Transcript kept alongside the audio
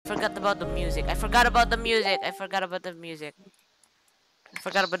forgot about the music. I forgot about the music. I forgot about the music. I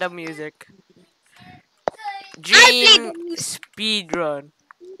forgot about the music. Dream speedrun.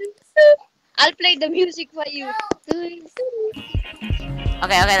 I'll play the music for you.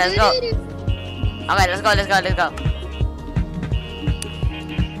 Okay, let's go. Okay, let's go.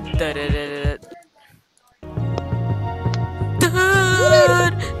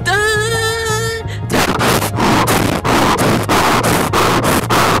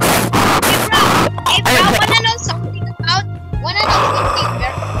 Hey bro, wanna know something about?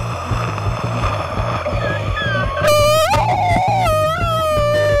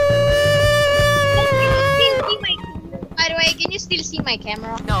 By the way, can you still see my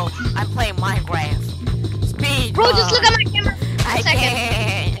camera? No, I'm playing Minecraft. Speed. Bro, just look at my camera. I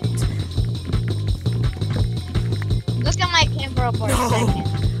can't. Look at my camera for a second.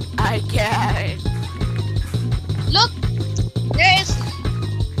 I can't. Look, there is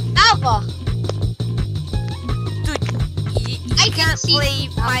lava. Dude, I can't see play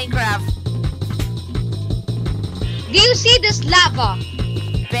Minecraft. Do you see this lava?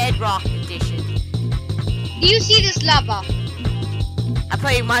 Bedrock edition. Do you see this lava? I'm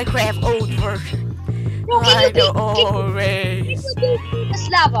playing Minecraft old version. Bro, can you race. see this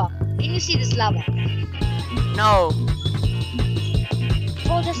lava? Can you see this lava? No.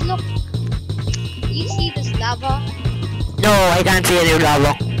 Bro, just look. Do you see this lava? No, I can't see any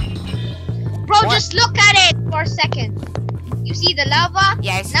lava. Bro, just look at it for a second. You see the lava?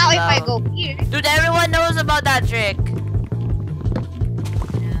 Yes. Now if I go here. Dude, everyone knows about that trick.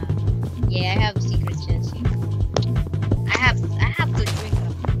 Yeah, I have a secret chest here. I have to drink up.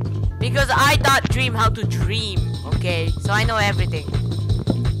 Because I taught Dream how to dream, okay? So I know everything.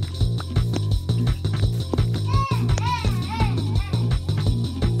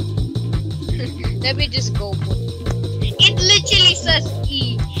 Let me just go put it. It literally says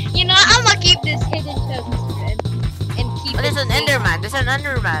E. You know, I'm gonna keep this hidden chest and keep Oh, there's an Enderman. There's an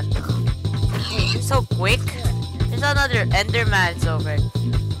Enderman. Wait, so quick. There's another Enderman over.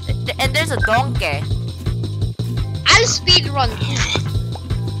 And there's a donkey. I'll speedrun.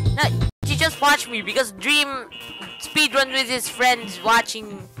 No, you just watch me because Dream speedrun with his friends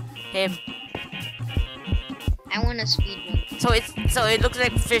watching him. I wanna speedrun. So it looks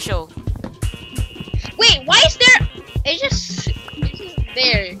like official. Wait, why is there? It's just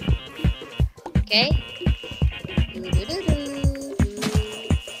there. Okay.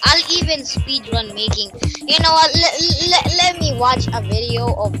 I'll even speedrun making. You know what? Let me watch a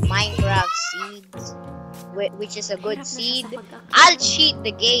video of Minecraft seeds, which is a good seed. I'll cheat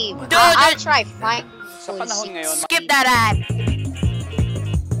the game. Dude, I'll try find. Skip that ad.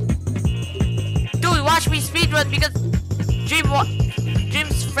 Dude, watch me speedrun because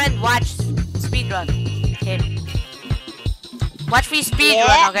Dream's friend watched speedrun. Him. Watch me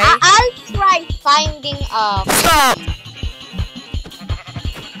speedrun, okay? I'll try finding Stop!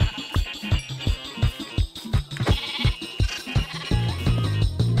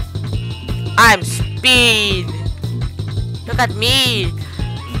 I'm speed. Look at me.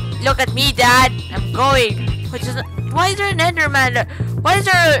 Look at me, Dad. I'm going. Why is there an Enderman there? Why is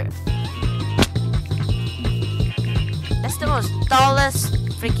there? That's the most tallest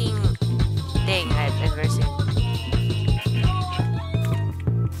freaking thing I've ever seen.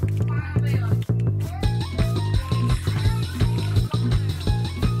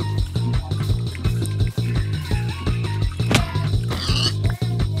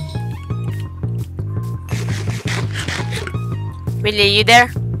 Really, you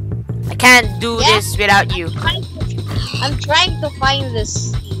there? I can't do this without you. I'm trying to find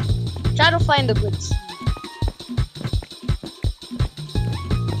this seed. Try to find the good seed.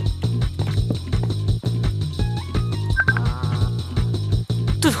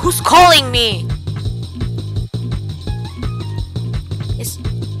 Dude, who's calling me? Is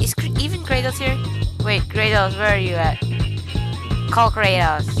even Kratos here? Wait, Kratos, where are you at? Call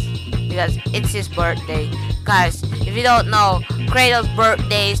Kratos because it's his birthday. Guys, if you don't know, Kratos'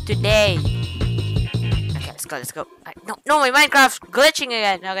 birthday is today. Okay, let's go. No, my Minecraft's glitching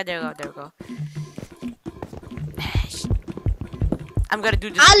again. Okay, there we go. I'm gonna do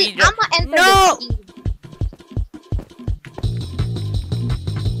the speed run. No!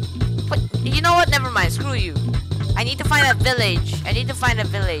 But you know what? Never mind. Screw you. I need to find a village. You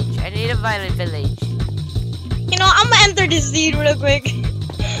know, I'm gonna enter this seed real quick.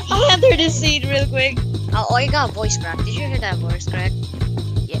 Oh, you got a voice crack. Did you hear that voice crack?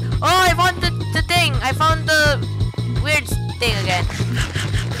 Yeah. Oh, I found the thing. I found the weird thing again.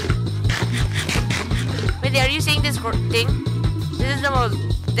 Wait, are you seeing this thing? This is the most,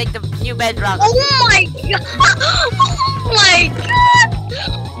 like, the new bedrock. Oh my god! Oh my god!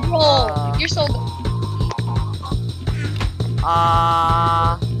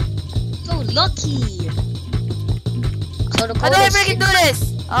 So lucky. So the How code do I is freaking do this?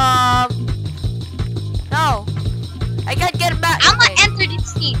 No. I can't get back. I'ma Okay. enter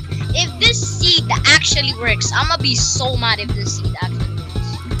this seed. If this seed actually works, I'ma be so mad if this seed actually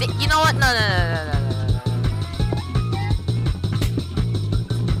works. You know what? No.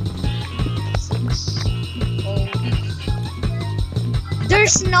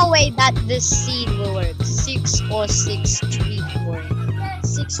 There's no way that this seed will work. 6 or 6, 3, 4.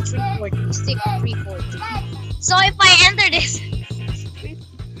 6, 3, 4, 2. 6, 3, 4, 2. So if I enter this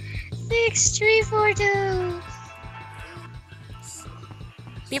 6, 3, 4, 2.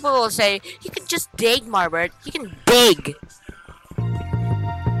 People will say, you can just dig, Marbert. You can dig.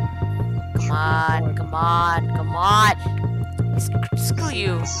 Come on. Screw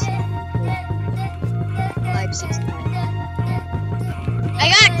you. 5, 6, 9. I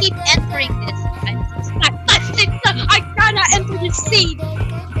gotta keep entering this. 5, 6, 7. I gotta enter this seed.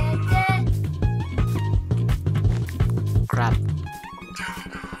 Crap.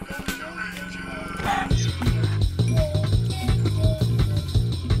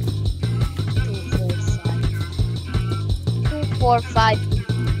 Two, four, five. 2, 4,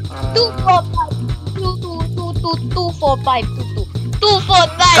 5. 2, 4, 5. 2, 4,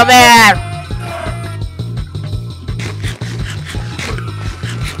 5. Come here.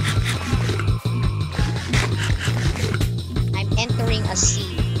 I'm entering a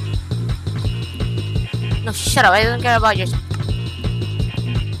seed. No, shut up. I don't care about yours.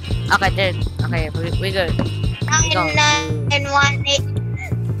 Okay, there. Okay, we good. 9, 1, 8.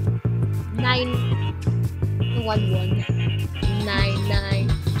 9, 1, 1. 9, 9.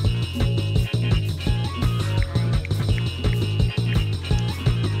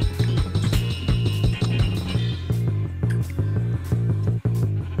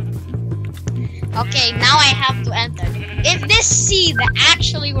 Okay, now I have to enter. If this seed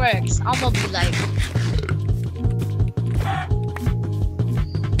actually works, I'm gonna be like,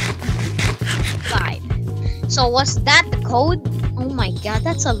 five. So was that the code? Oh my god,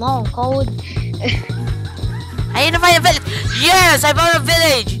 that's a long code. I need to find a village. Yes, I found a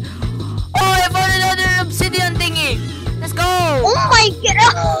village. Oh, I found another obsidian thingy. Let's go. Oh my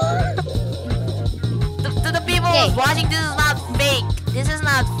god! To the people Okay. watching, this is not fake. This is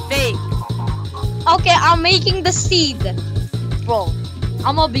not fake. Okay, I'm making the seed. Bro,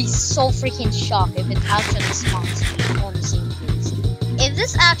 I'm gonna be so freaking shocked if it actually spawns on the same place. If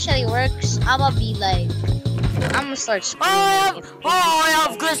this actually works, I'm gonna be like, I'm gonna start screaming. I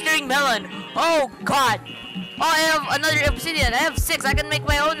have glistering melon. Oh god. Oh, I have another obsidian. I have 6. I can make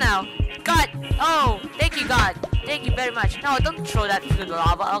my own now. God. Oh, thank you, God. Thank you very much. No, don't throw that to the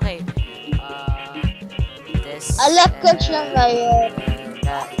lava. Okay. This. Alam ko siya ngayon.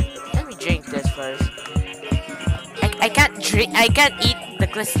 Let me drink this first. I can't drink. I can't eat the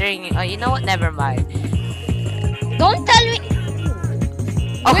glistering. Oh, you know what? Never mind. Don't tell me.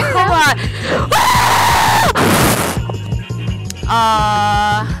 Oh, come on.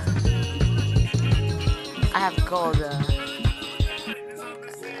 I have gold.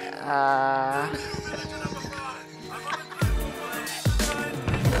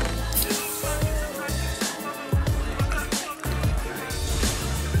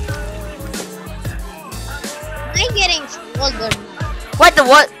 I'm getting older. What the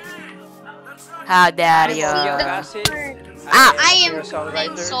what? How dare you? I am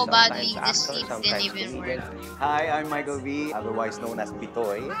playing so badly. This seed didn't even work. Hi, I'm Michael V, otherwise known as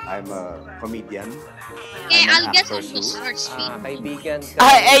Bitoy. I'm a comedian. Okay, I'm an I'll get actor him to too. start speed. Kaibigan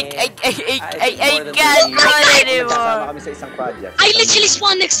I kami. can't do it Kasama anymore. kami sa isang project. I literally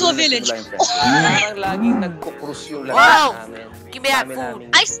spawned next to a village. Parang laging nagkukrus yung Wow! lahat namin. Give me that Dami food.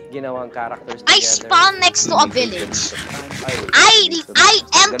 naming I ginawang characters I together. spawned next to a village. I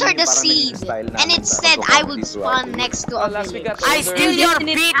entered the seed and it said I would spawn next to a Last week village. at I older, steal your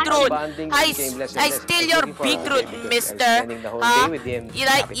Definite beetroot. bonding I became less and I less. steal I'm your looking for a beetroot, hobby because I'm mister. spending the whole day with him. You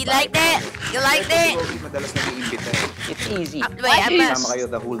like that? You like that? Madalas nag-iimbita eh. It's easy. Wait, Kasama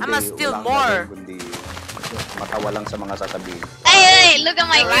kayo the whole day. I must steal walang more. gagawin kundi matawa lang sa mga sasabihin. Hey, look at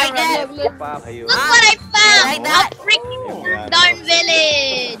my Like that? camera. Look Ayun. what I found! Like that? A freaking darn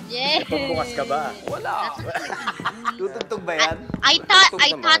village! Yeah. Pagbukas ka ba? Wala. Tutugtog ba yan? I thought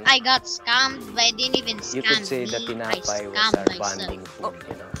I got scammed, but I didn't even You scam could say me. that I tinapay was scammed our myself. bonding food,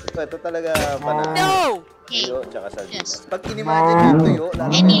 you know. Ito talaga banana. No! Okay. Tuyo, tsaka sardinas. Yes. Pag inimagine mo yung tuyo,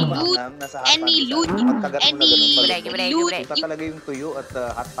 lalo Any na loot- maanghang, nasa hot any pandesal. loot- Pagkagat mo na any ganun, Gibre, pag- gibre, loot- gibre. Iba talaga yung tuyo at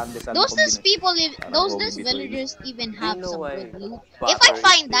hot pandesal. Those na these combination. people, Parang those Bobby these Bitoy. villagers even have know some why good loot. butter If I is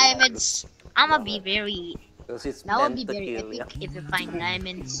find good. diamonds, I'ma be very Because it's That would meant be to very kill. epic if you find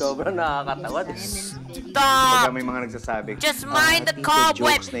diamonds. Sobrang nakakatawa. Diamonds, very Stop! May mga nagsasabi, Just mind the tito,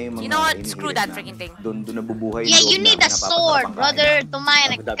 cobweb. jokes na yung You mga know what? hinihilig Screw that namin. freaking thing. Doon nabubuhay yung Yeah, loob you need a namin, sword, napapasarap ang brother, to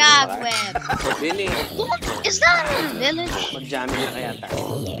mine a Ang dami cobweb. Billy, Is that a village? mag-jamming na kaya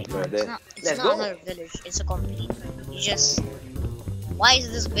tayo. kain. Pwede. It's Let's not go. a village. It's a complete. You just. Why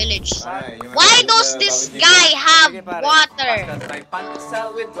is this village? Ay, yung Why ano, does this guy have water?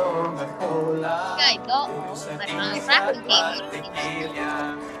 Guy, go. But on a crafting table.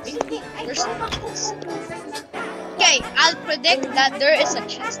 There's no chest. Okay, I'll predict that there is a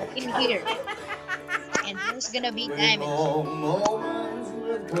chest in here. And there's gonna be diamonds.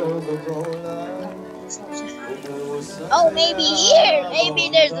 Oh, maybe here. Maybe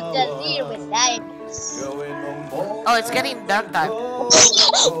there's a chest here with diamonds. Oh, it's getting dark time.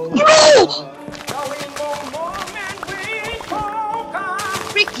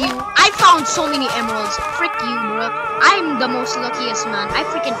 Frick you. I found so many emeralds. Frick you, bro. I'm the most luckiest man. I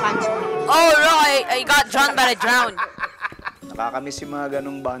freaking found so many. Oh no, I got drowned but I drowned. Nakakamiss yung mga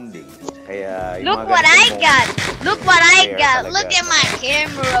ganong bonding. Kaya yung Look mga what ganitong I got. Look what I Rare got. talaga. Look at my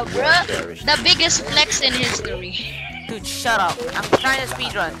camera, bro. well cherished. The biggest flex in history. Dude, shut up. I'm trying to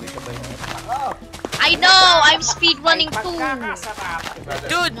speedrun. I know. I'm speedrunning too.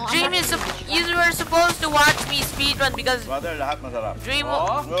 Dude, Dream is you were supposed to watch me speedrun because Brother, lahat masarap. Dream.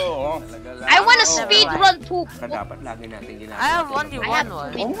 Oo. I wanna speedrun too. Dapat. Lagi natin ginagawa. I have 1v1 I have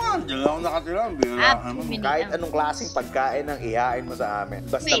one. two nga, dyan lang nakatira. I have too many Kahit emeralds. anong klaseng pagkain ang ihain mo sa amin.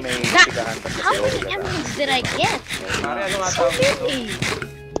 Basta Wait, may that- tikahan ka How kasi many ka. emeralds did I get? Pare, ano nga So tawag dito?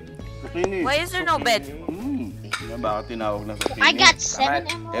 many. Why is there no bed? Bakit tinawag na zucchini? I got 7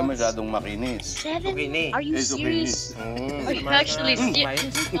 Eh, emeralds. masyadong makinis. 7? Zucchini. Are you Eh, zucchini. serious? Mm, Are you actually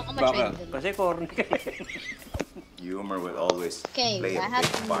serious? How much I Bakit? did? Kasi corny ka. Humor will always Okay, play I a have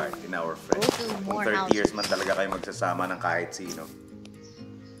big to part in our Go friendship. to Kung more 30 years man houses. talaga kayo magsasama ng kahit sino.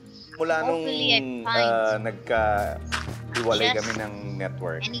 Mula nung Hopefully I find nagka-iwalay chest. kami ng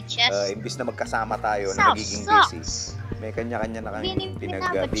network, Any chests? imbis na magkasama tayo na Sucks, nagiging sucks. busy, may kanya-kanya na Hindi kami naman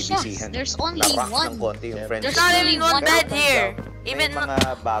have a pinag-bibisihan. chest. There's only Larak one. ng konti yung friendship. There's not only even one one bed Pero here. turns out, Even may mga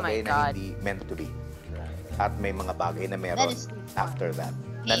bagay oh my na God. hindi meant to be. At may mga bagay na meron That is fun. after that.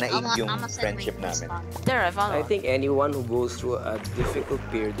 Na Hey, naig yung I'ma set my friendship first namin. one. there, I found I one. think anyone who goes through a difficult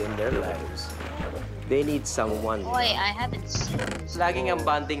period in their lives, they need someone. Boy, I haven't seen this. Laging ang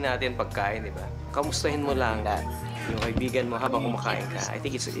bonding natin pagkain, di ba? Kamustahin mo lang yung kaibigan mo habang kumakain ka. I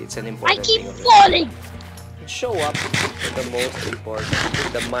think it's an I important keep thing. of it. falling! Show up with the most important,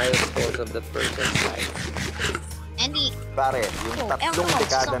 with the milestones of the person's life. Any Pare, yung Oh, tatlong emeralds,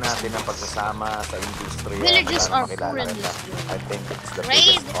 dekada sucks. natin ng pagsasama sa industriya, Villages para are makilala poor in kita. this world. I think it's the Trade.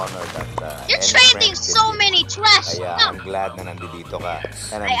 biggest honor that You're any trading friend can so give. many trash Kaya stuff! I'm glad na nandito ka.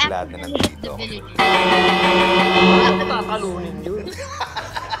 And I I'm glad na accidentally hit nandito the ako. village. Tatalunin yun.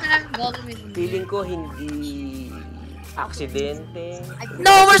 Golden with- Feeling ko hindi aksidente.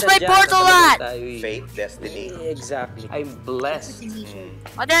 No, where's my portal at? Fate, destiny. Exactly. I'm blessed.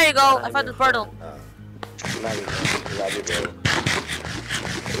 Oh, there you go. I found the portal. Love you, bro.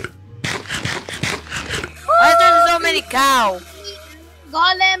 Why is there so many cow?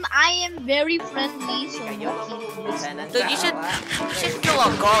 Golem, I am very friendly, so you keep Dude, you should kill a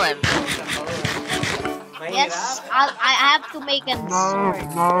golem. Yes, I have to make a sword.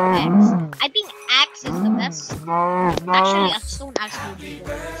 Axe. I think axe is the best. Actually, a stone axe will be the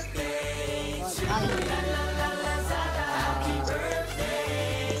best.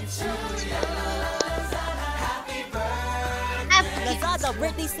 Lazada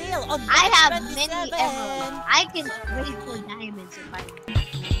birthday sale on I March have 27. many emeralds. I can trade for diamonds if I want.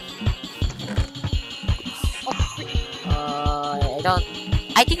 I don't.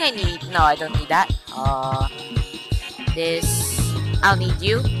 I think I need. No, I don't need that. This. I'll need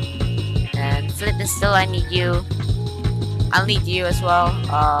you. And flint and steel, I need you. I'll need you as well.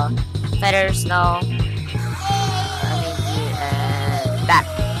 Feathers, no. I need you and that.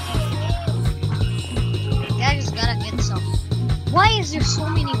 I just gotta get some. Why is there so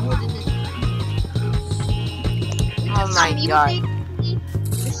many wood in this? Oh my god.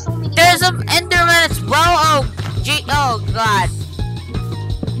 There's so many. There's an Enderman as well. Oh, oh god.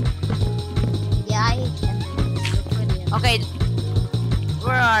 Yeah, I hate emeralds. Okay,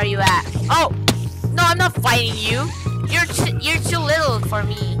 where are you at? Oh, no, I'm not fighting you. You're too little for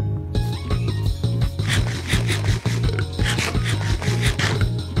me.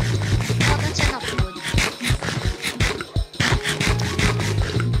 Oh, that's enough wood.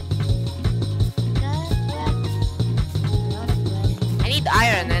 I need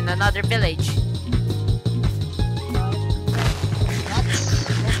iron in another village.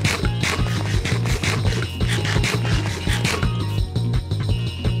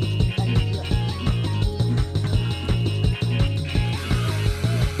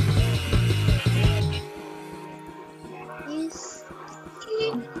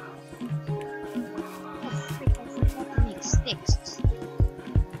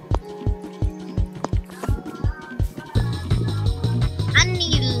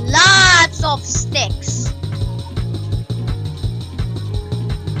 of sticks.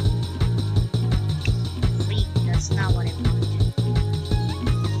 Freak, that's not what I wanted.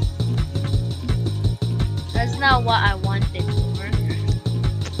 That's not what I wanted for.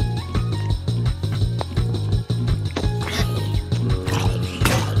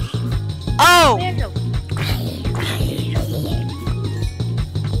 Oh!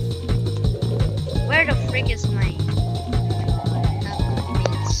 Where the frick is my? Not gonna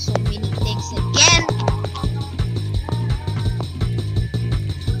make so many things again.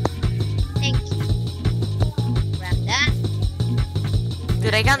 Thank you. Grab that.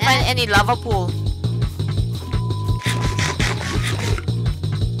 Dude, I can't find any lava pool.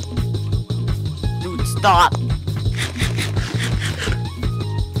 Dude, stop.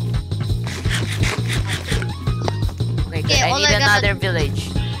 Okay, good. Okay, I all need I gotta another do- village.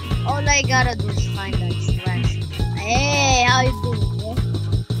 All I gotta do is find that trash. Hey, how you doing, bro?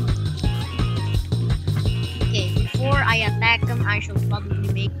 Okay, before I attack them, I should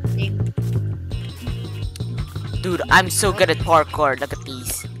probably make them. Dude, I'm so good at parkour. Look at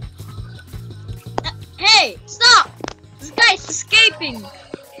these. Hey, stop! This guy's escaping.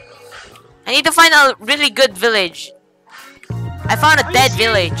 I need to find a really good village. I found a Are you dead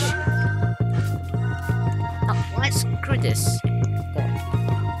serious? village. Oh, what? Screw this.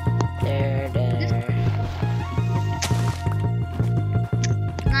 There.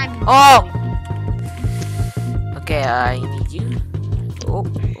 Not even Oh! Okay, I need you. Oh.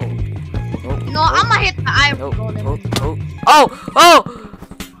 No, I'ma hit the iron Oh, golem. oh!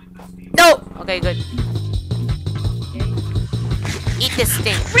 No! Okay, good. Eat this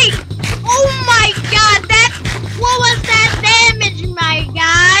thing. Freak! Oh my god, what was that damage, my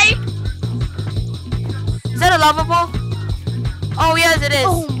guy? Is that a lava ball? Oh, yes, it is.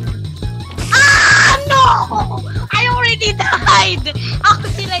 Oh. Ah, no! I already died! How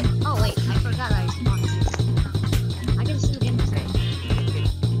could he like... Oh, wait, I forgot I spawned. I can still get this. I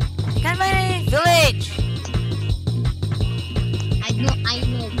can't find any village. I know, buddy.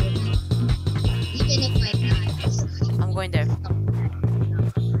 Even if I die, I'm going there.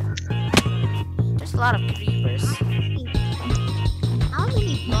 There's a lot of creepers. how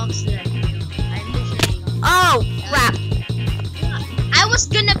many blocks did I do? I literally... Oh, crap. I was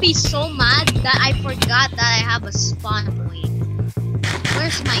gonna be so mad that I forgot that I have a spawn point.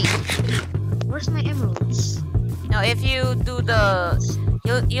 Where's my emeralds? Now, if you do the...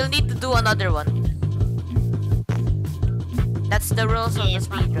 You'll need to do another one. That's the rules of the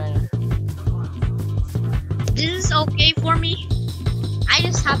speedrun. This is okay for me. I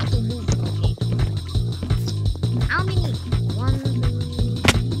just have to move. Okay. How many? 1, 2,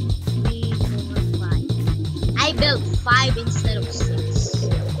 3, 4, 5. I built 5 instead of 6.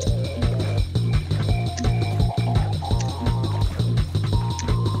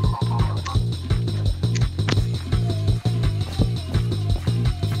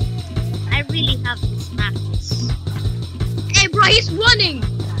 I really have to smack this. Hey, bro, he's running.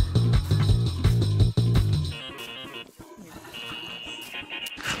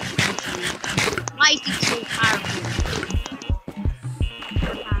 Why is it so powerful?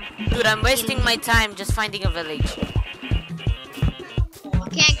 Dude, I'm wasting my time just finding a village. You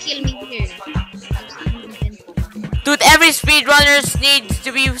can't kill me here. Dude, every speedrunners needs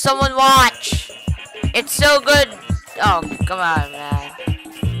to be someone watch. It's so good. Oh, come on, man.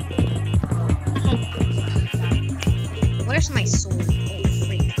 Where's my sword? Oh,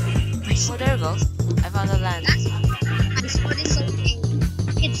 freak. My Oh, sword. there we go. I found the land. My sword is okay.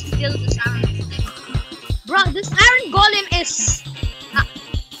 It's still this iron golem. Bro, this iron golem is...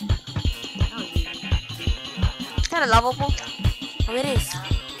 Is that a lava pool? Oh, it is.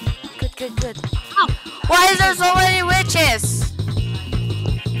 Good. Oh, Why is there so many witches?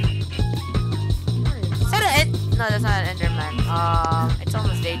 Is that an No, that's not an enderman. It's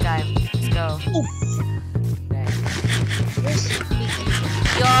almost daytime. Let's go. Okay.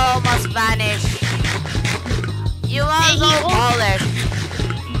 You almost vanished. You are Hey, so he al- polished.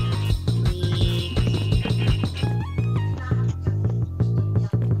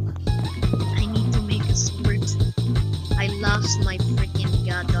 I need to make a sword. I lost my freaking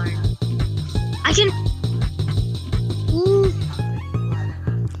goddamn. I can. Ooh.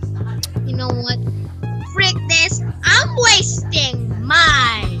 You know what? Frick this! I'm wasting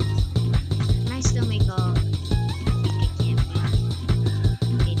mine. Can I still make a? I think I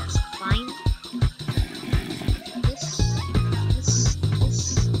can. Okay, that's fine. This.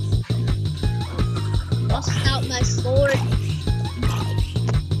 Bust out my sword.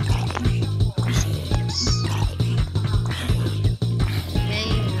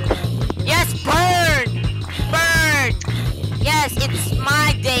 Yes, burn!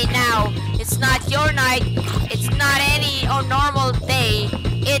 not your night. It's not any or normal day.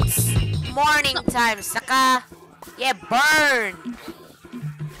 It's morning time, Saka. Yeah, burn.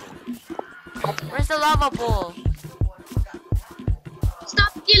 Where's the lava pool?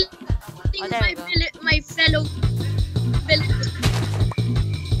 Stop killing Oh, there we go. my fellow villagers.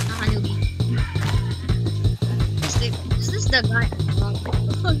 Nakanubi. Is this the guy?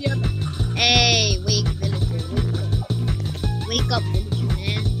 Oh, yeah. Hey, wake villager, wake up. Wake up, villager,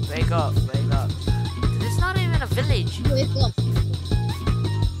 man. Wake up, wake up. This is not even a village. Wake up.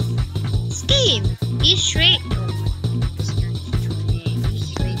 This game is straight. Oh, this guy is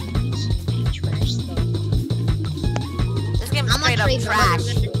straight. He's trash stuff. This game is I'm straight up afraid trash.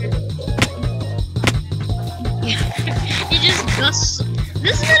 He just does.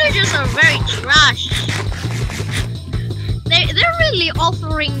 This villagers are very trash. They're really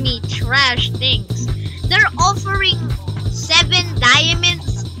offering me trash things. They're offering 7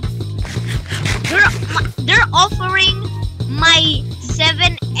 diamonds. They're offering my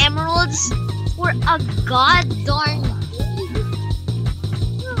 7 emeralds for a god darn.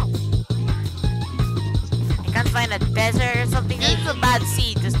 I can't find a desert or something. This is a bad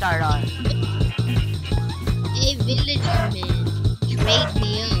seed to start on. Hey villager man, trade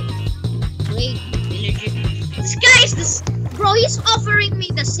me up. Trade villager. This guy is this bro. He's offering me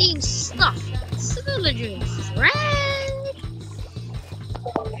the same stuff. This villager is red.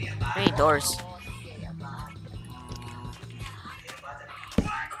 Three doors.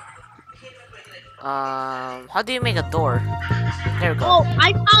 How do you make a door? There we go. Oh,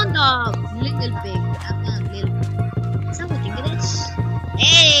 I found a little pig. Is that what it is?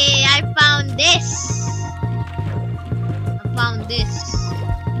 Hey, I found this. I found this.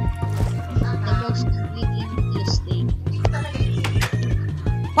 The most completely useless thing.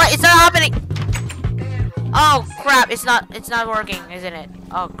 What is that happening? Oh crap! It's not working, isn't it?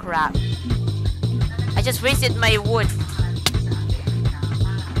 Oh crap! I just wasted my wood.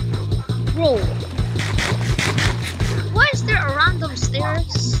 Bro, why is there a random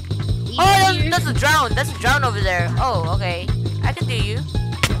stairs? Oh, that's a drown. That's a drown over there. Oh, okay. I can do you.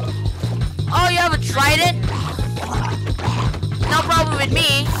 Oh, you have a trident? No problem with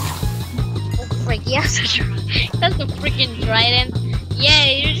me. Oh frick, yes, that's a freaking trident. Yeah,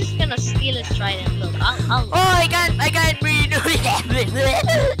 you're just gonna steal his trident. Look, I'll Oh, I can't breathe.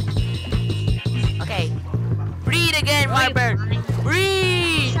 Okay. Breathe again, Why my you bird. dying?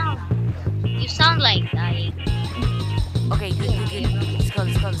 Breathe. You sound like dying. Okay, good.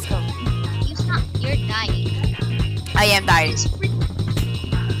 Let's go. You're dying. I am dying. It's freaking.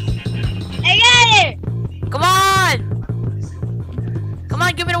 I got it! Come on! Come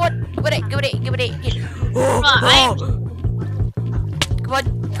on, give me the wood. Give it. Oh, I- Come on.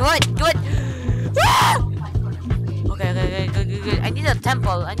 Ah! Okay, good. I need a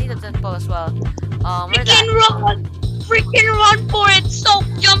temple. As well. Where's that? Freaking run for it! So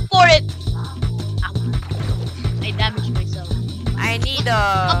jump for it! Ow. I damaged myself. I need a.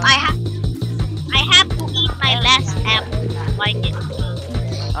 I have to eat my last apple to find it.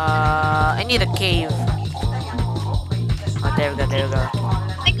 I need a cave. Oh, there we go.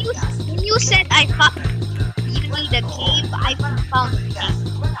 When you said you need a cave, I found a cave.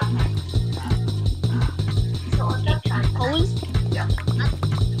 Coal?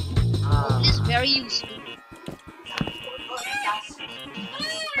 Coal is very useful.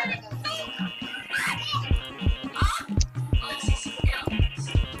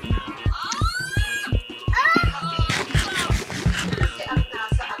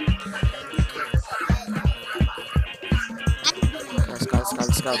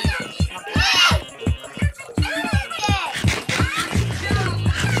 Let's go.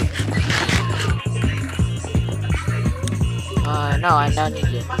 No, I don't need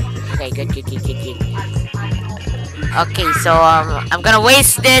you. Okay, good. Okay, so I'm gonna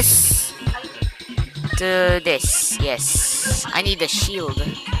waste this to this. Yes, I need a shield.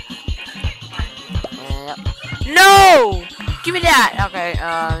 No! Give me that! Okay,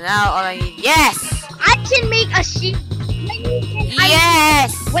 now all I need. Yes! I can make a shield.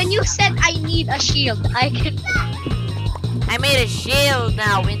 Yes! When you said I need a shield, I can. I made a shield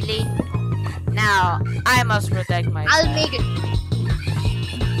now, Winley. Now, I must protect myself. I'll make it.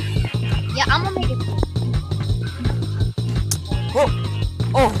 Yeah, I'm gonna make it.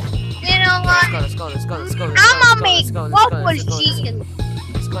 Oh! You know what? Let's go. I'm gonna make bubble shield.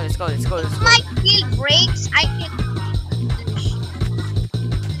 Let's go. If my shield breaks, I can.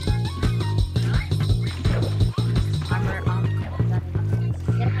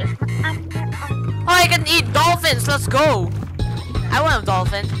 Oh, I can eat dolphins. Let's go. I want a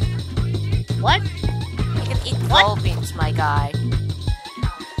dolphin. What? I can eat What? dolphins, my guy.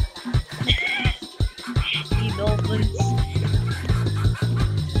 happens.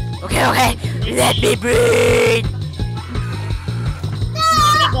 Okay, okay. Let me breathe.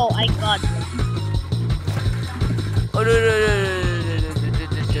 Let me go. I got it. Oh, no, no, no, no.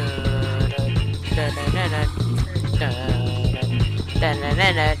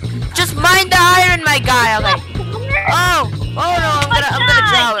 Just mind the iron, my guy. Okay. Oh, oh no! I'm gonna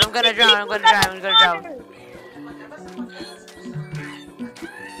drown. I'm gonna drown. I'm gonna drown. I'm gonna drown.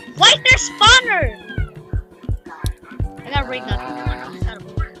 Why there's spawner? I gotta break that.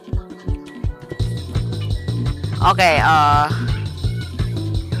 Okay.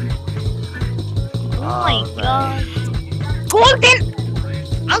 Oh my god. Golden!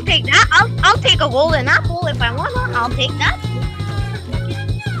 I'll take that. I'll take a golden apple if I wanna. I'll take that.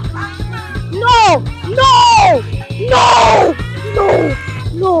 No! No! No! No!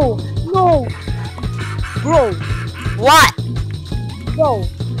 No! No! Bro, What? bro.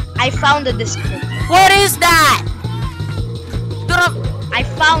 I found the description. What is that? I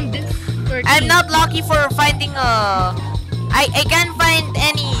found this 13. I'm not lucky for finding I can't find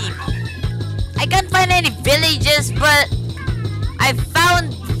any. I can't find any villages, but I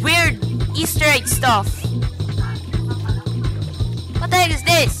found weird Easter egg stuff. What the heck is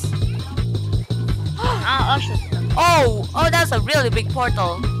this? I'll show you. Oh, that's a really big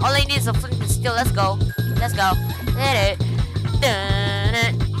portal. All I need is a flint and steel. Let's go. Let's go.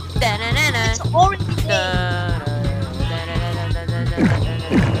 It's already there.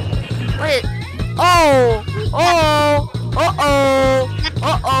 What is? Oh! Oh! Uh-oh!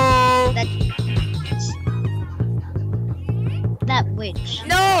 Uh-oh! That witch.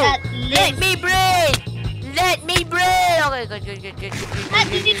 No! That Let me breathe! Let me breathe! Okay, good, good, good, good, good, That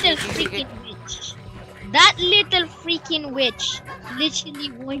good, good, little good, good, freaking good. witch. That little freaking witch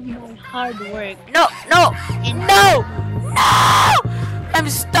literally won my hard work. No! No! And No! No! I'm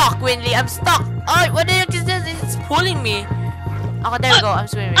stuck, Winley. I'm stuck. Oh, what the heck is this? It's pulling me. Okay, there we go. I'm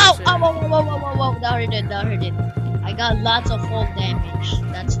swimming. Ow! I'm Ow! swimming. Whoa! Whoa! Whoa! Whoa! Whoa! That hurt it. That hurt it. I got lots of fall damage.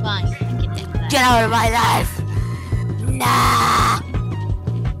 That's fine. I can do that. Get out of my life! Nah!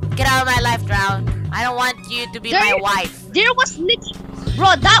 Get out of my life, Drown. I don't want you to be my wife. There was literally,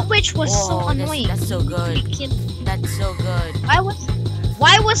 bro. That witch was so Oh, annoying. that's so good. Freaking- That's so good.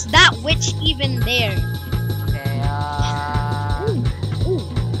 Why was that witch even there? Okay, Ooh!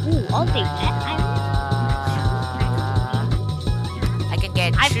 I'll take that. I can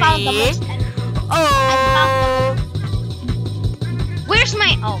get I found the tree. most. Oh! Where's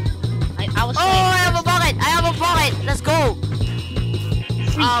my? Oh, I was. Oh, I have a bucket! I have a bucket! Let's go!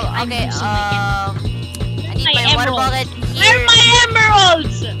 I'm Okay, losing my I need My my water emeralds. bucket Where here. are my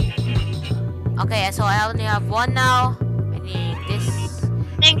emeralds? Okay, so I only have one now. I need this.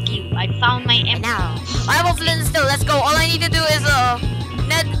 Thank you. I found my And emerald. now, I have a flint still. Let's go. All I need to do is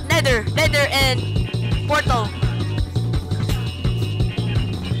nether, and portal.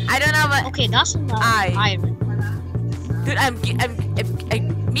 I don't have a Okay, that's enough iron. dude. I'm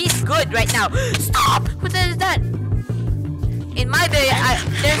me's good right now. Stop! What the hell is that? In my day,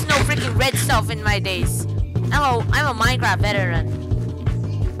 there's no freaking red stuff in my days. I'm a Minecraft veteran.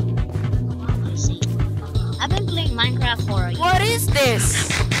 You see, I've been playing Minecraft for a year. What is this?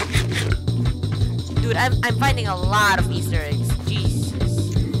 Dude, I'm finding a lot of Easter eggs. Jesus.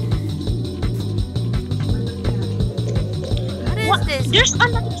 What is this? There's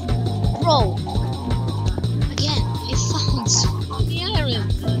another. Bro. Again, I found so many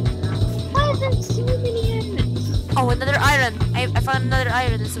irons. Why is there so many irons? Oh, another iron. I found another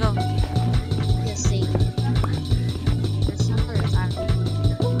iron. Let's go. Just say. There's another iron.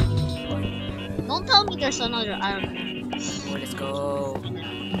 Don't tell me there's another iron. Oh, let's go.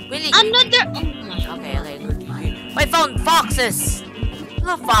 Really? Another. Oh my. Okay, okay, good, good, good. Oh, I found foxes.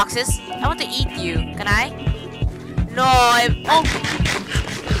 Hello, foxes. I want to eat you. Can I? No, Oh.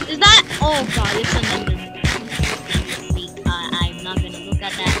 Is that? Oh god, it's another. I'm not gonna look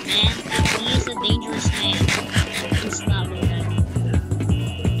at that man. He is a dangerous man. Let's not look at him.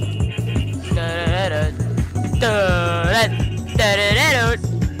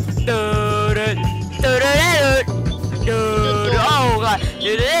 Oh god.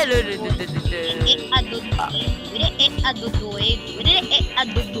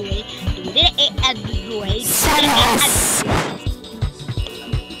 Samus!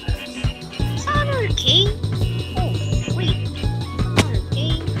 Honor King? Oh, freak. Honor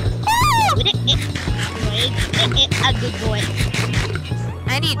King.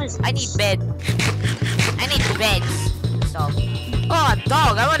 I need bed. I need beds. So, oh, a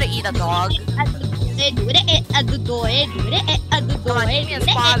dog. I want to eat a dog. Come on, give me a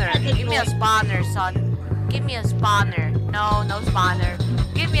spawner. Give me a spawner, son. Give me a spawner. No, no spawner.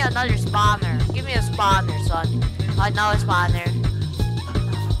 Give me another spawner. Give me a spawner, son. Oh, no spawner.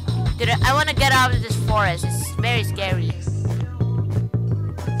 Dude, I want to get out of this forest. It's very scary.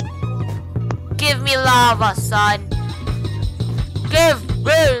 Give me lava, son. Give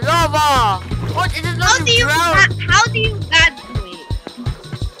me lava. What? It is not How do you graduate?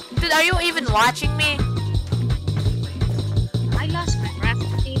 Dude, are you even watching me? I lost my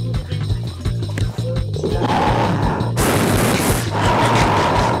crafting table again.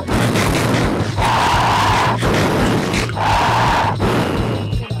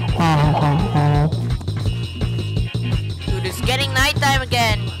 Dude, it's getting nighttime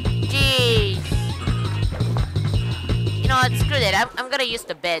again. Jeez. You know what? Screw that. I'm gonna use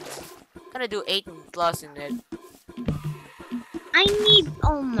the beds. I'm gonna do 8 plus in it. I need.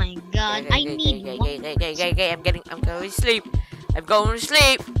 Oh my god! I need. Okay. I'm going to sleep. I'm going to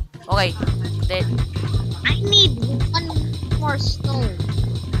sleep. Okay. Then. I need 1 more stone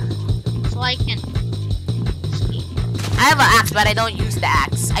so I can sleep. I have an axe, but I don't use the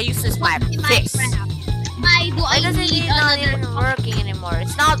axe. I use this my fist. Why do I It need not another? even working anymore.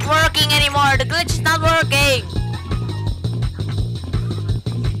 It's not working anymore. The glitch is not working.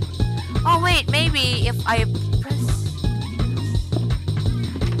 Oh wait, maybe if I press.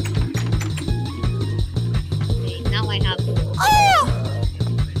 Okay, now I have. Oh!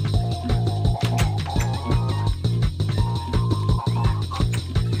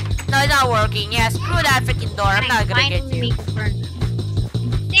 No, it's not working. Yeah, screw that freaking door. I'm not gonna get you. Make a furnace.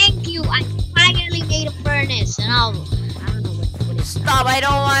 Thank you. I finally made a furnace, and I don't know what it is. Stop! I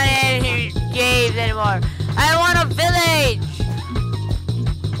don't want any caves anymore. I want a village.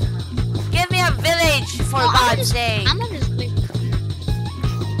 Give me a village for God's sake. I'm gonna just click.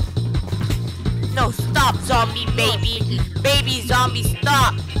 No, stop, zombie baby. Baby zombie,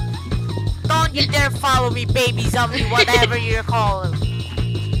 stop. Don't you dare follow me, baby zombie, whatever you're calling.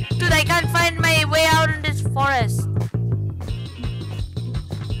 Dude, I can't find my way out in this forest.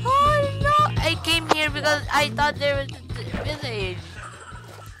 Oh no, I came here because I thought there was a village.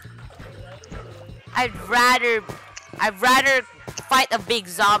 I'd rather fight a big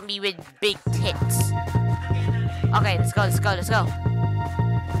zombie with big tits. Okay, let's go. Let's go.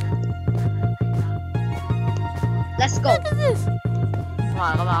 Look at this. Come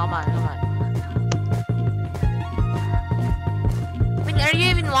on. Wait, are you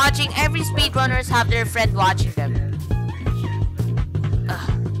even watching? Every speedrunners have their friend watching them.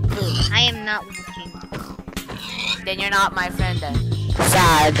 I am not watching. Then you're not my friend then.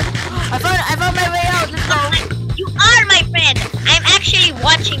 Sad. I found my way out. Let's go. You are my friend. I'm actually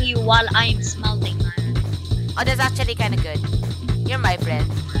watching you while I'm smelting iron. Oh, that's actually kind of good. You're my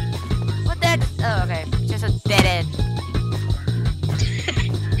friend. What the heck? Oh, okay. Just a dead end.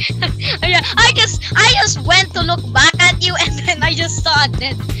 Yeah, I just went to look back at you, and then I just saw a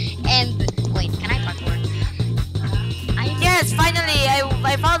dead end. Wait, can I parkour? Yes, finally,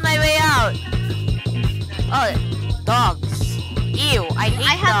 I found my way out. Oh, dogs. Ew, I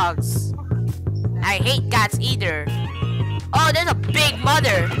hate dogs. I hate cats either. Oh, there's a big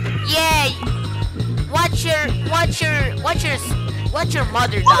mother. Yay! Watch your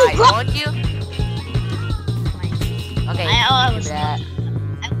mother die, won't you? Okay. I was that.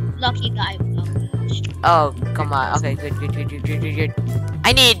 I'm lucky guy. Oh, come on. Okay, good.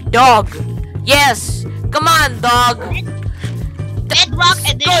 I need dog. Yes. Come on, dog. Bedrock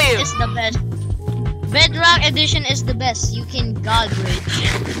Screw edition you. is the best. Bedrock edition is the best. You can god bridge.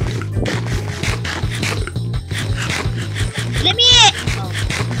 Let me eat. Oh.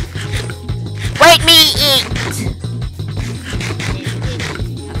 Wait me eat.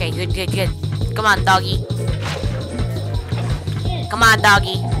 Okay, good. Come on, doggy. Come on,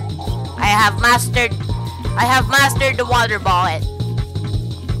 doggy. I have mastered the water bullet.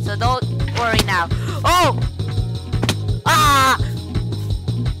 So don't worry now. Oh! Ah!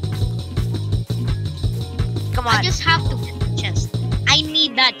 Come on. I just have to get the chest. I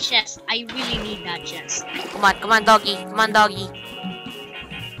need that chest. I really need that chest. Come on, doggy. Come on, doggy.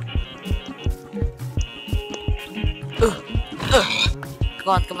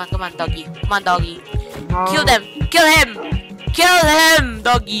 Come on, doggy. Come on, doggy. Kill them. Kill him,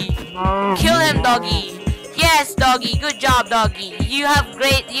 doggy. Kill him, doggy. Yes, doggy. Good job, doggy. You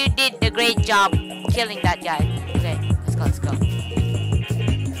did a great job killing that guy. Okay, let's go.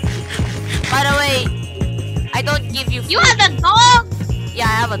 By the way, I don't give you food. You have a dog? Yeah,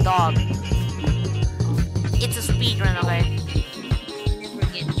 I have a dog. It's a speedrun, okay? Never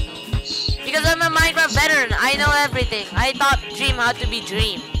get dogs. Because I'm a Minecraft veteran, I know everything. I taught Dream how to be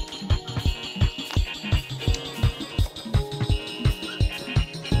Dream.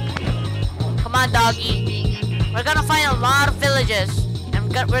 Come on, doggy. We're gonna find a lot of villages. And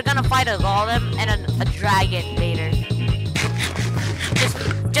we're gonna fight a golem and a dragon later.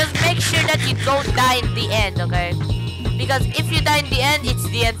 just make sure that you don't die in the end, okay? Because if you die in the end, it's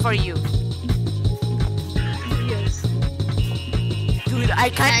the end for you. Yes. Dude, I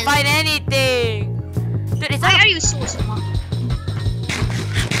can't find anything. Dude, Why are you so smart?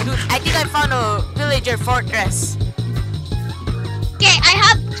 Dude, I think I found a villager fortress. Okay, I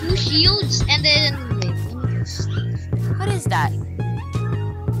have 2 shields and then wait, let me just What is that?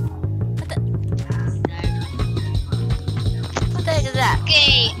 What the heck is that?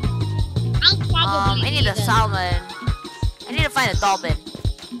 okay. I'll probably I need a an- salmon. I need to find a dolphin.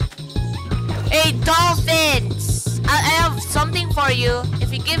 Hey, dolphins! I have something for you.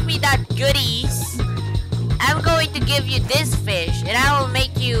 If you give me that goodies, I'm going to give you this fish, and I will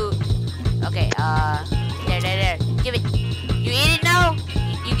make you. Okay, there. Give it. You eat it now?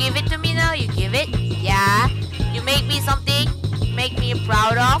 You give it to me now? You give it? Yeah. You make me something? Make me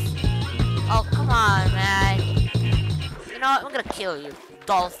proud of? Oh, come on, man. You know what? I'm gonna kill you,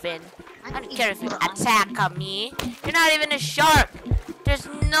 dolphin. I don't care if you attack me. You're not even a shark. There's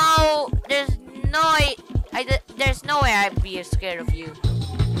no way I'd be scared of you.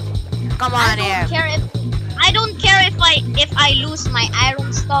 Come on here. I don't care if I lose my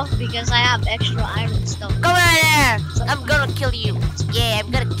iron stuff because I have extra iron stuff. Come on here. I'm gonna kill you. Yeah,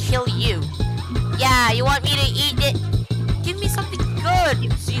 I'm gonna kill you. Yeah, you want me to eat it? Give me something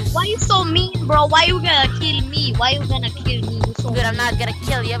good. Why you so mean, bro? Why you gonna kill me? Why you gonna kill me? You so Dude, I'm mean. not gonna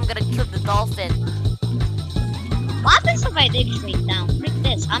kill you. I'm gonna kill the dolphin. What happens if I dig straight down? Frick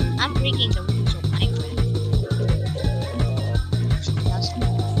this. I'm breaking the rules of Minecraft.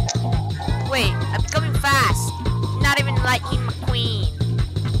 Wait, I'm coming fast. Not even liking McQueen.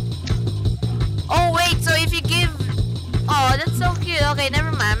 Oh wait, so if you give... Oh, that's so cute. Okay,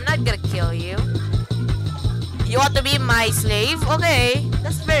 never mind. I'm not gonna kill you. You want to be my slave? Okay,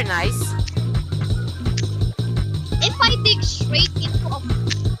 that's very nice. If I dig straight into a...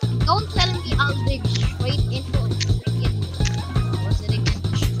 Don't tell me I'll dig straight into a freaking... Was it again?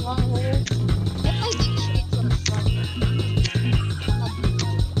 A stronghold? If I dig straight to a stronghold...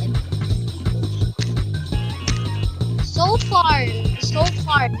 So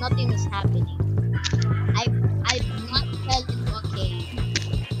far, nothing is happening. I've not fell into a cave.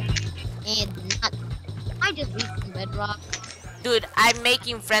 And not... I just reached the bedrock. Dude, I'm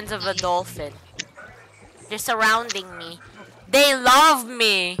making friends of a dolphin. They're surrounding me. They love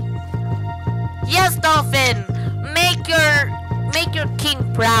me. Yes, dolphin. Make your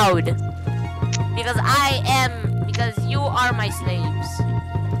king proud. Because you are my slaves.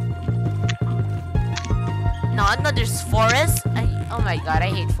 No, another forest. Oh my god, I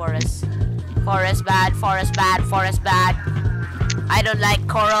hate forests. Forest bad. I don't like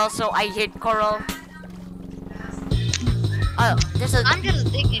coral, so I hate coral. Oh, there's a... I'm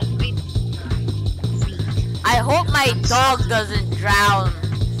just digging straight. I hope my dog doesn't drown.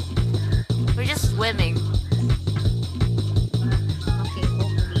 We're just swimming. Okay,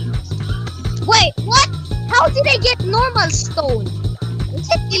 hopefully. Wait, what? How did I get normal stone? Is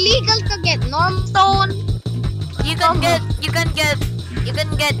it illegal to get normal stone? You can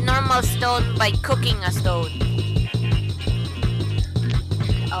get normal stone by cooking a stone.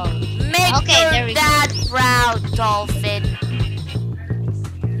 Oh. Make Okay, there your we dad proud, dolphin.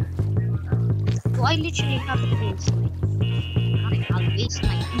 Do I literally have to waste my... I'll waste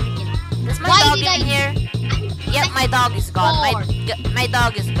my freaking... Is my Why dog did in I- here? Yep, my dog is gone. My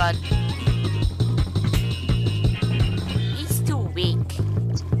dog is gone. He's too weak.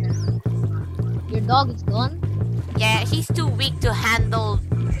 Your dog is gone? Yeah, he's too weak to handle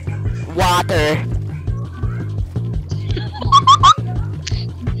water.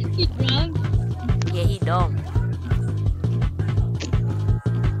 He drowned? Yeah, he don't.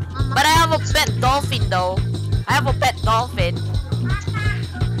 But I have a pet dolphin though. I have a pet dolphin. Yeah,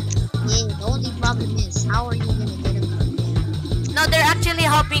 the only problem is, how are you gonna get him again? No, they're actually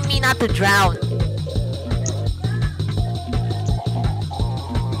helping me not to drown.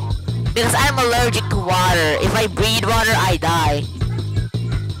 Because I'm allergic to water. If I breathe water, I die.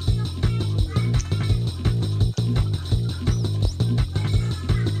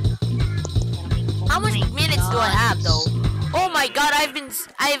 How much minutes do I have though? Oh my god, I've been,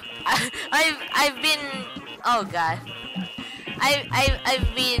 oh god.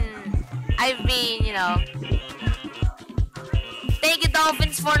 I've been, you know. Thank you,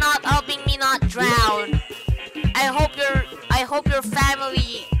 dolphins, for not helping me not drown. I hope your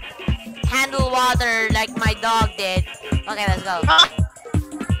family handle water like my dog did. Okay, let's go.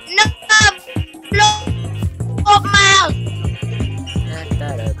 No! Blow up mouth!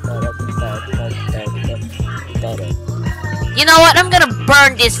 You know what? I'm gonna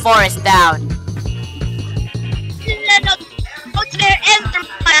burn this forest down. Go to their enter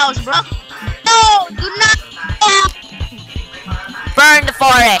my house, bro. No, do not. Burn the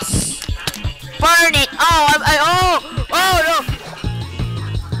forest. Burn it. Oh no.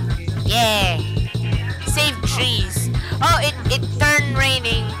 Yeah. Save trees. Oh, it turned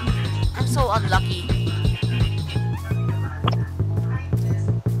raining. I'm so unlucky.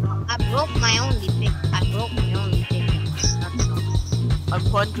 I broke my only pickaxe. That sucks. I'm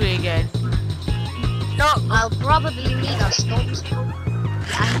hungry again. No. I'll probably need a stone sword.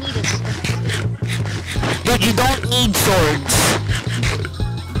 Yeah, I need a stone sword. Dude, you don't need swords.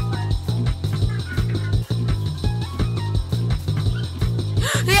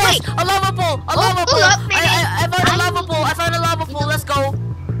 Yes, Wait. a lava pool. A lava pool. I found a lava pool. I found a lava pool. Let's go.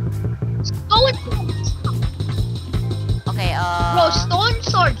 Stone Okay. Bro, stone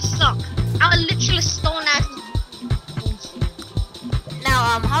swords suck. I'm a literally stone ass.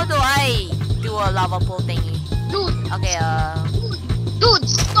 Now, how do I do a lava pool thingy? Dude, Okay. dude,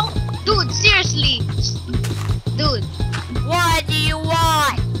 stop. Dude, seriously. Dude, What do you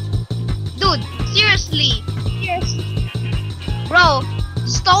want? dude, seriously. Bro,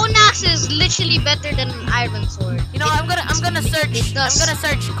 stone axe is literally better than an iron sword. You know, I'm gonna search. It I'm does gonna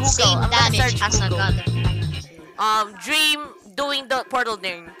search Google. same I'm gonna damage search as a Google. god. Dream doing the portal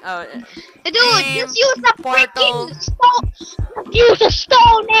thing. Dude, Dream just use a portal. freaking stone. Use a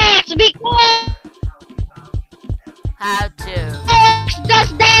stone axe because How to? axe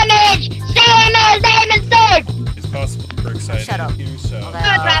does damage. Same as diamond sword. It's possible we're excited Shut up. here, so Okay.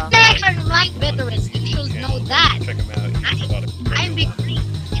 Attacks are like veterans. You should know that. check them out. He has a lot of I'm big green,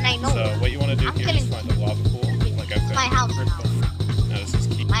 and I know So what you want to do I'm here killing is find a lava pool, like I've my found. house now. Now this is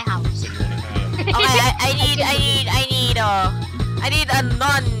key. My house. So you want to have Okay, I need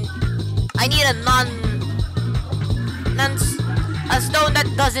a stone that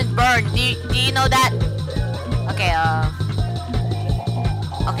doesn't burn. Do you know that?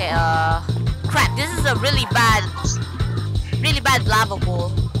 Okay, crap, this is a really bad lava pool,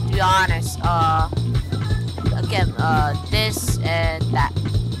 to be honest. Again, this and that.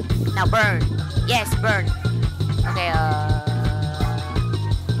 Now burn. Yes, burn. Okay,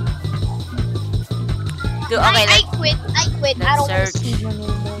 okay, I quit. I let's don't want to search. speedrun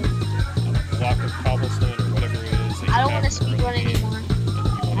anymore. a block of cobblestone or whatever it is that you I don't want have to in the speedrun early game, anymore.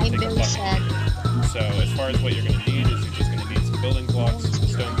 and you want to I'm take a very bucket. sad. So as far as what you're going to need is you're just going to need some building blocks, a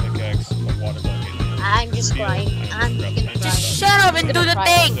stone pickaxe, a water bucket. I'm just Steel, crying. and I'm grab just the gonna nice cry. Shut up and I'm do the gonna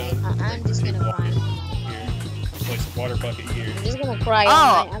thing. cry. I'm just gonna cry. Here, place a water bucket here. I'm just gonna cry.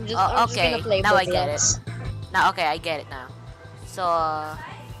 Oh, I'm just okay. gonna play Now I get Roblox. Now, okay, I get it now. So,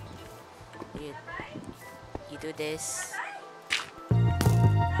 you do this.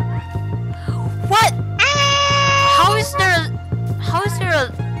 What? How is there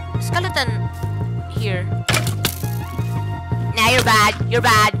a skeleton here? Now you're bad. You're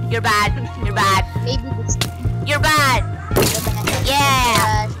bad. You're bad. You're bad. Maybe this. You're bad.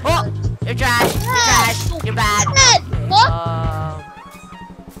 Yeah. Oh, you're trash. You're trash. You're bad. What?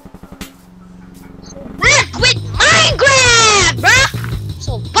 Back with Minecraft, bruh!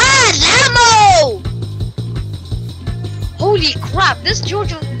 So bad, Lamo! Holy crap, this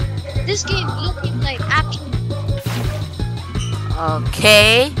game looking like actually.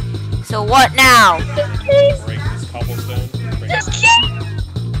 Okay. So what now? Break this cobblestone. Break This game!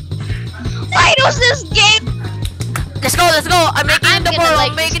 Why does this game? Let's go. Let's go. I'm making I'm the gonna portal.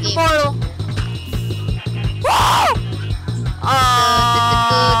 like I'm this making the game. portal. Woo!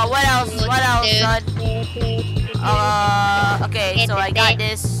 What else? What else, son? Okay, so I got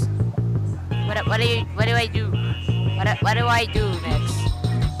this. What do I do? What do I do next?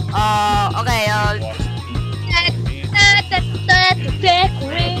 Okay, blocks.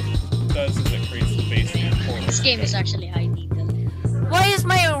 Does is it creates the base of your portal. This game is actually high detail. why is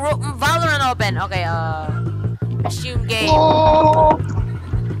my Valorant open? Okay, resume game.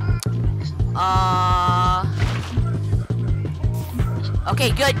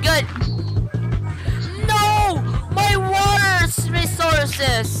 Okay, good. No! My water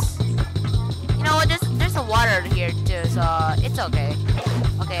resources! You know what, there's a water here too, so it's okay.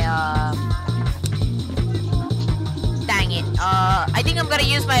 Okay, dang it. I think I'm gonna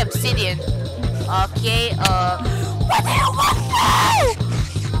use my obsidian. Okay, what do you want now?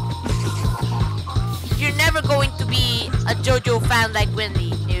 You're never going to be a JoJo fan like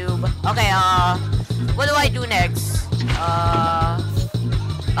Winley, noob. Okay, what do I do next?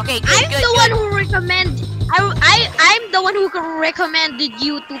 Okay, good, I'm the one who recommend. I'm the one who recommended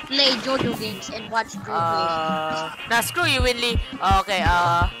you to play JoJo games and watch JoJo. Now screw you, Winley. Okay,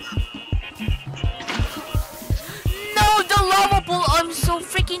 no, the lava pool. I'm so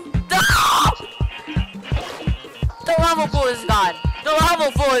freaking dumb. The lava pool is gone. The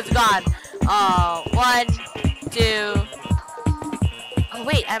lava pool is gone. 1, 2. Oh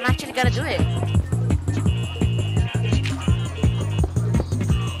wait, I'm actually gonna do it.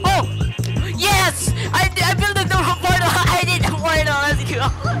 Oh! Yes! I built a door portal! I did a portal! Let's go!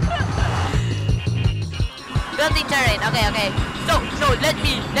 Building terrain. Okay, okay. No, let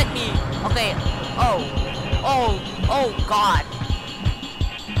me. Okay. Oh God.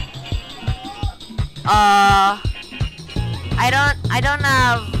 I don't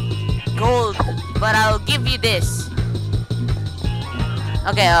have gold, but I'll give you this.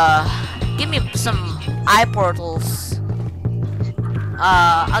 Okay, give me some eye portals.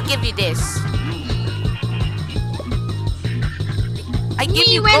 I'll give you this. I give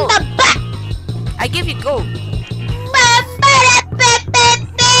you gold. I give you gold.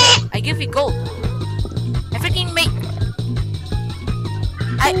 I give you gold. I freaking make.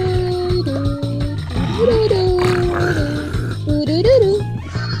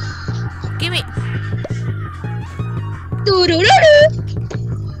 Give me.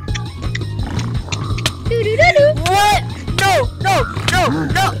 What? No!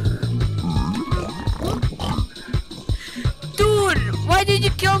 Dude, why did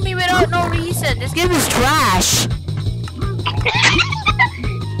you kill me without no reason? This game is trash.